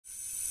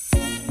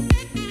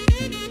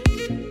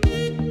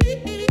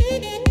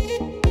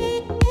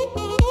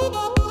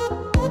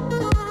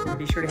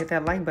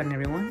that like button,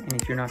 everyone. And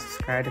if you're not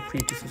subscribed,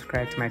 please do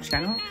subscribe to my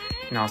channel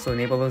and also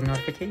enable those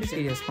notifications. This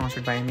video is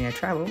sponsored by MEI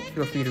Travel.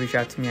 Feel free to reach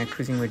out to me at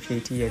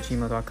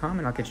cruisingwithjt@gmail.com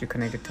and I'll get you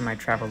connected to my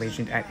travel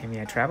agent at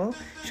MEI Travel.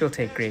 She'll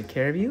take great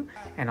care of you,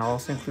 and I'll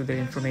also include the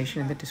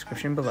information in the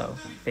description below.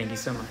 Thank you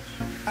so much.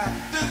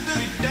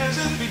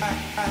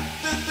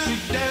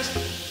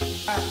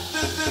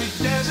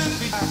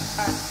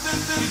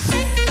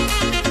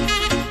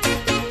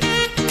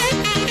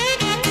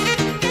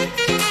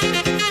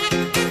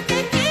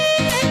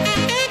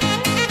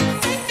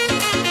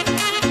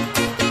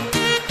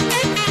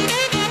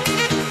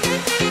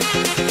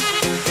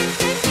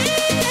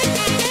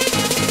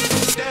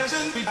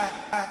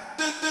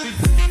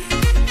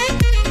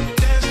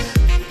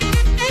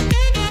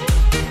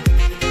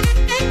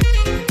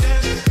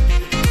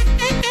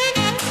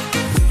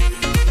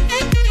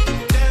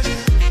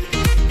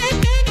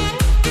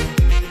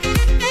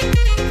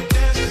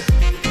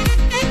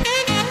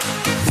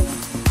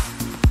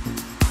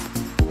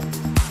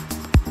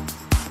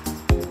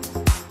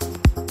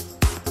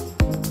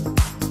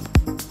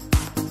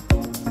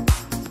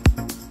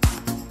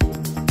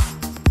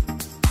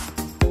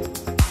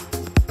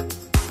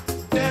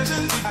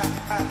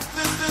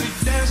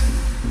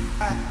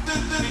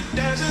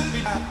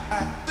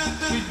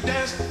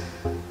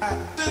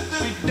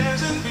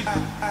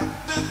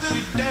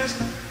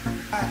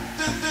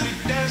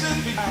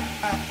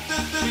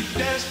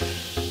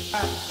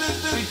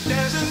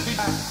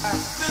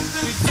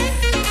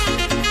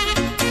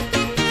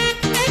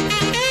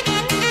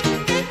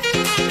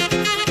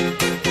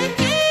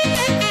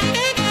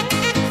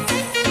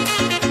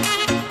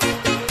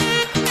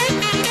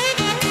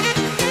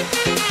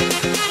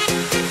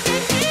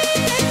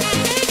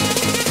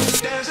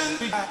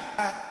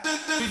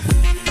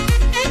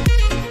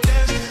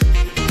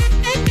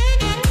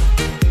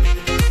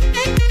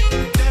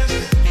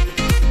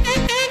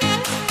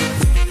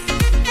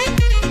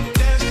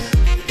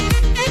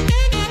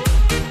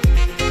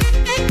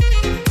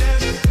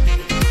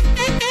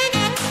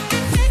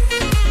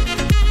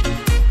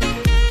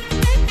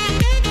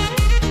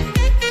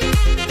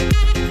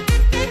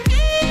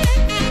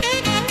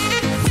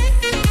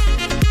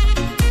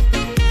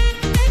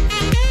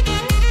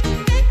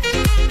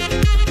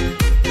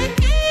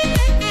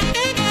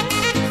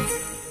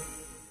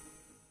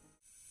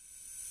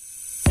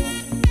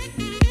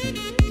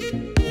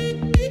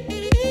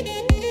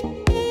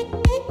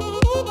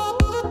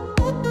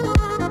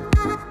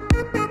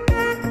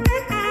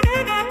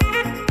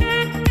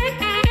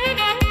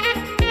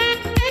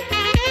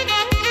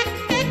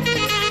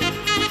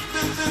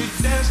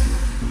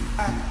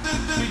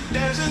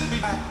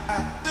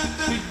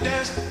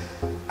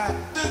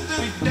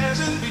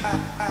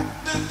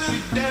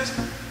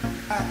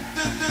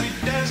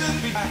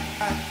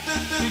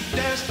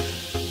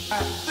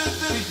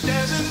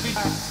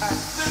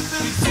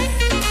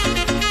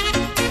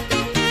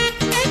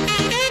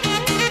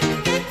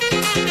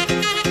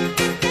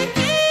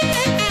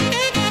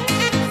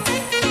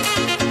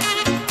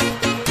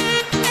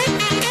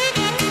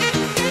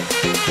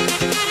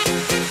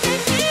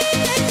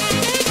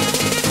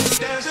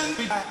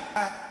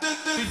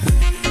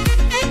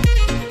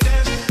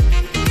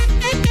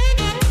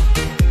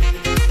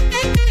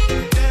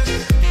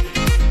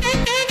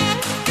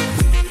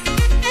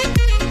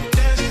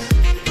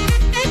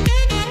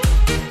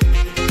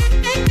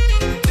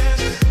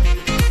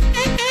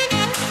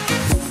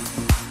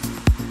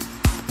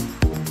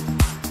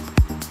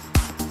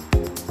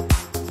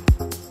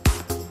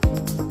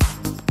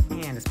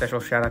 Special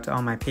shout out to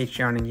all my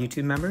Patreon and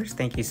YouTube members.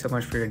 Thank you so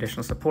much for your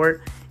additional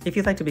support. If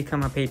you'd like to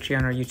become a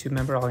Patreon or YouTube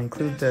member, I'll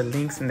include the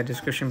links in the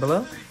description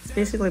below. It's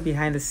basically a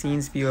behind the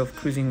scenes view of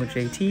cruising with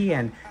JT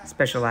and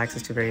special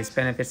access to various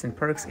benefits and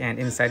perks and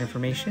inside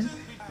information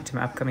into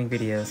my upcoming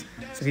videos.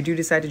 So if you do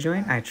decide to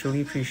join, I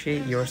truly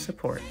appreciate your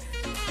support.